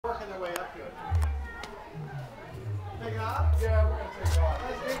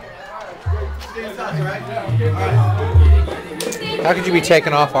How could you be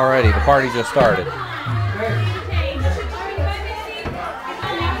taken off already? The party just started.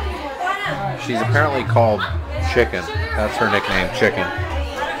 She's apparently called Chicken. That's her nickname, Chicken.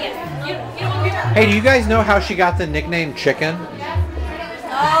 Hey, do you guys know how she got the nickname Chicken?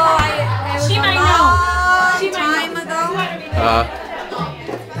 She might know. She time ago.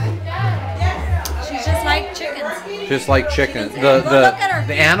 She's just like chickens. Just like chicken.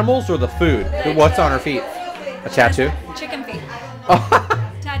 The animals or the food? What's on her feet? A tattoo? Chicken feet. Oh.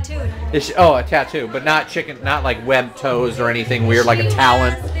 Tattooed. A tattoo, but not chicken, not like webbed toes or anything weird, like a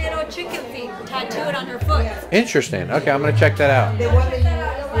talon. She has little chicken feet tattooed on her foot. Interesting. Okay, I'm gonna check that out.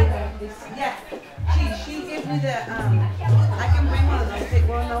 Yeah, she gives me the I can bring one of those. Take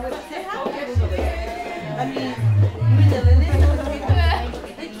one. No, they have tables over there. I mean,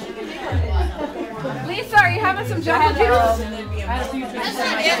 Lisa, are you having some jungle juice?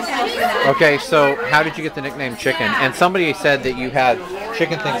 Okay, so how did you get the nickname Chicken? And somebody said that you had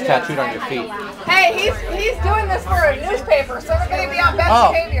chicken things tattooed on your feet. Hey, he's doing this for a newspaper, so we're going to be on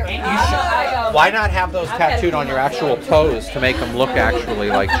best behavior. Why not have those tattooed on your actual toes to make them look actually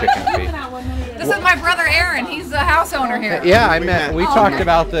like chicken feet? This is my brother Aaron. He's the house owner here. Yeah, we talked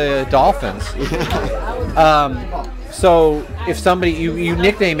about the dolphins. So if somebody, you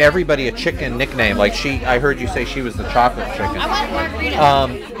nickname everybody a chicken nickname, like I heard you say she was the chocolate chicken.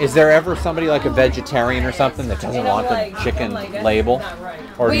 Is there ever somebody like a vegetarian or something that doesn't want the chicken label?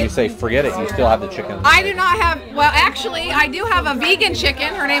 Or do you say, forget it, you still have the chicken? I do not have, well actually, I do have a vegan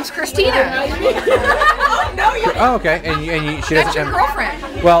chicken. Her name's Christina. Oh, okay. And she doesn't. That's your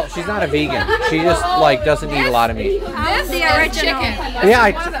girlfriend. Well, she's not a vegan. She just like doesn't eat a lot of meat. This is chicken. Yeah,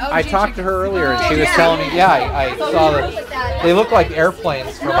 I talked to her earlier and she was telling me, I saw that they look like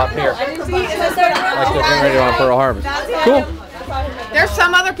airplanes from up here. Like they're getting ready on Pearl Harbor. Cool. There's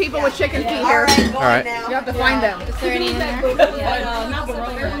some other people with chicken feet here. All right. You have to find them. Is there any in there? not the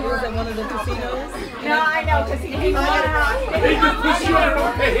wrong one. He was at one of the casinos. No, I know, because he came on. All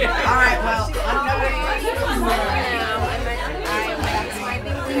right, well,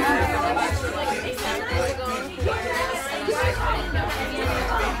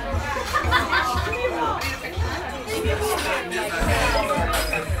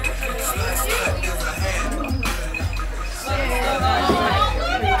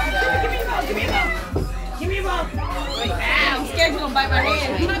 I'm scared you're going to bite my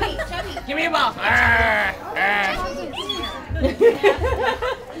hand. Give me a ball. I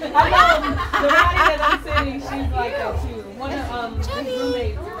know the Roddy that I'm sitting, she's like that too. One of his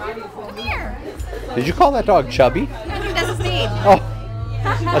roommates, Roddy, from here. Did you call that dog Chubby? I think that's his name. Oh,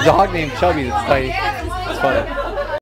 a dog named Chubby that's tiny. That's funny.